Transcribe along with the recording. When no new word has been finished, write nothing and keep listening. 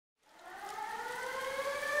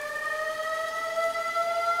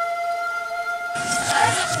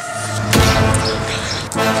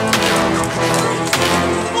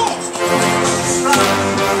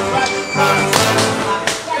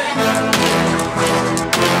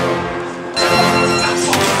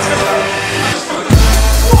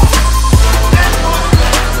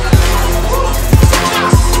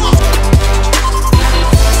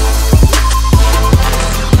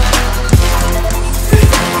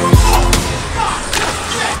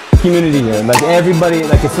Community here, like everybody,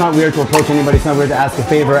 like it's not weird to approach anybody, it's not weird to ask a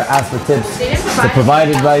favor, ask for tips, to provide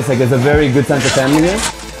advice, like there's a very good sense of family here.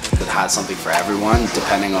 It has something for everyone,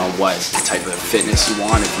 depending on what type of fitness you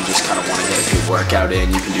want. If you just kind of want to get a good workout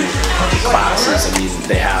in, you can do classes. I mean,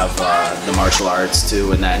 they have the martial arts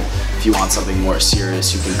too, and then if you want something more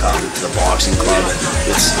serious, you can come to the boxing club.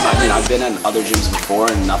 I mean, I've been in other gyms before,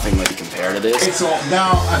 and nothing really compared to this. Okay, so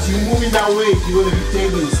now, as you're moving that way, you're going to be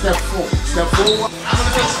taking step forward.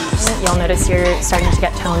 You'll notice you're starting to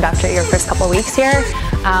get toned after your first couple weeks here.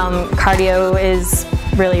 Cardio is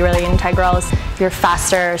really, really integral. You're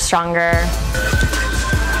faster, stronger.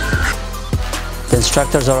 The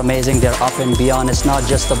instructors are amazing. They're up and beyond. It's not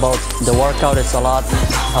just about the workout. It's a lot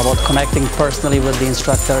about connecting personally with the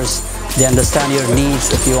instructors. They understand your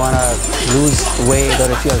needs. If you want to lose weight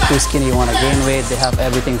or if you're too skinny, you want to gain weight, they have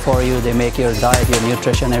everything for you. They make your diet, your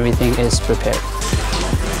nutrition, everything is prepared.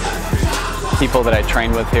 People that I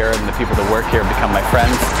train with here and the people that work here become my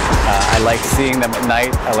friends. I like seeing them at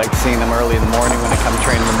night. I like seeing them early in the morning when I come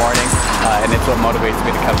train in the morning. And it's what motivates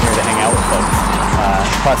me to come here to hang out with folks.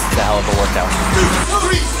 Plus, it's a hell of a workout.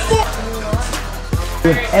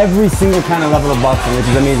 We have every single kind of level of boxing, which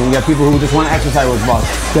is amazing. You have people who just want to exercise with box.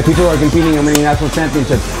 You have people who are competing and winning national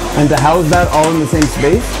championships. And to house that all in the same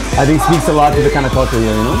space, I think speaks a lot to the kind of culture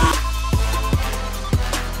here, you know?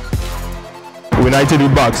 We like to do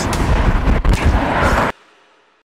box.